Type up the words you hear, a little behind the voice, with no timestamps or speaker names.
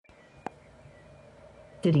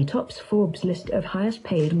Diddy tops Forbes list of highest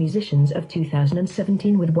paid musicians of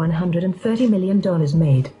 2017 with $130 million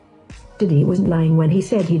made. Diddy wasn't lying when he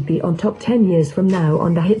said he'd be on top 10 years from now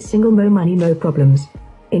on the hit single Mo Money Mo Problems.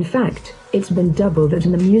 In fact, it's been doubled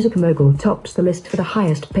and the music mogul tops the list for the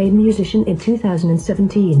highest paid musician in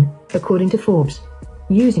 2017, according to Forbes.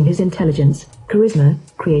 Using his intelligence, charisma,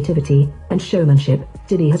 creativity, and showmanship,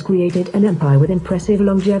 Diddy has created an empire with impressive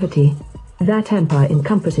longevity. That empire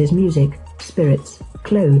encompasses music, spirits,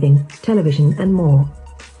 clothing, television and more.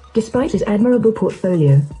 Despite his admirable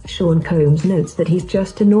portfolio, Sean Combs notes that he's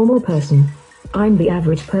just a normal person. "I'm the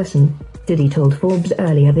average person," Diddy told Forbes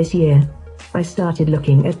earlier this year. "I started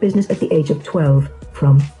looking at business at the age of 12,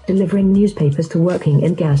 from delivering newspapers to working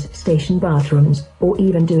in gas station bathrooms, or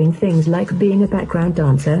even doing things like being a background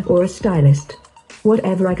dancer or a stylist.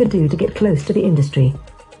 Whatever I could do to get close to the industry."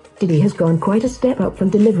 Diddy has gone quite a step up from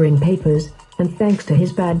delivering papers, and thanks to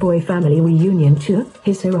his Bad Boy Family reunion tour,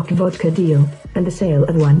 his Ciroc vodka deal, and the sale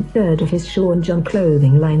of 1/3 of his Sean John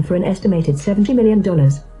clothing line for an estimated $70 million,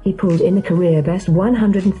 he pulled in a career-best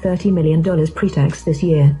 $130 million pre-tax this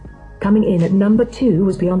year. Coming in at number 2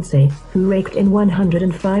 was Beyoncé, who raked in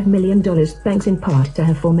 $105 million thanks in part to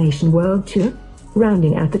her Formation World Tour.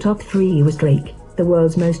 Rounding out the top 3 was Drake, the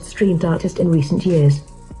world's most streamed artist in recent years.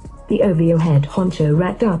 The OVO head honcho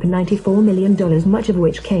racked up $94 million, much of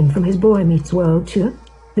which came from his Boy Meets World Tour.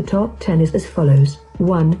 The top 10 is as follows: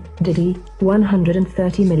 1. Diddy,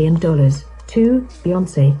 $130 million. 2.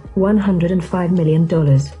 Beyoncé, $105 million.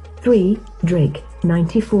 3. Drake,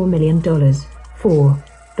 $94 million. 4.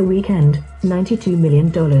 The Weeknd, $92 million.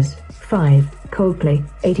 5. Coldplay,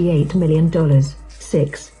 $88 million.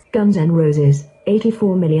 6. Guns N' Roses,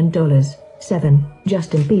 $84 million. 7.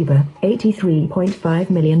 Justin Bieber, $83.5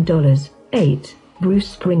 million. 8.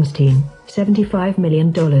 Bruce Springsteen, $75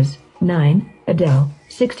 million. 9. Adele,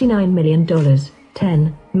 $69 million.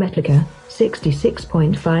 10. Metallica,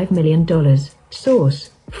 $66.5 million. Source: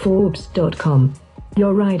 Forbes.com.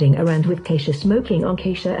 You're riding around with Keisha, smoking on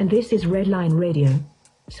Keisha, and this is Redline Radio.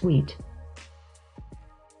 Sweet.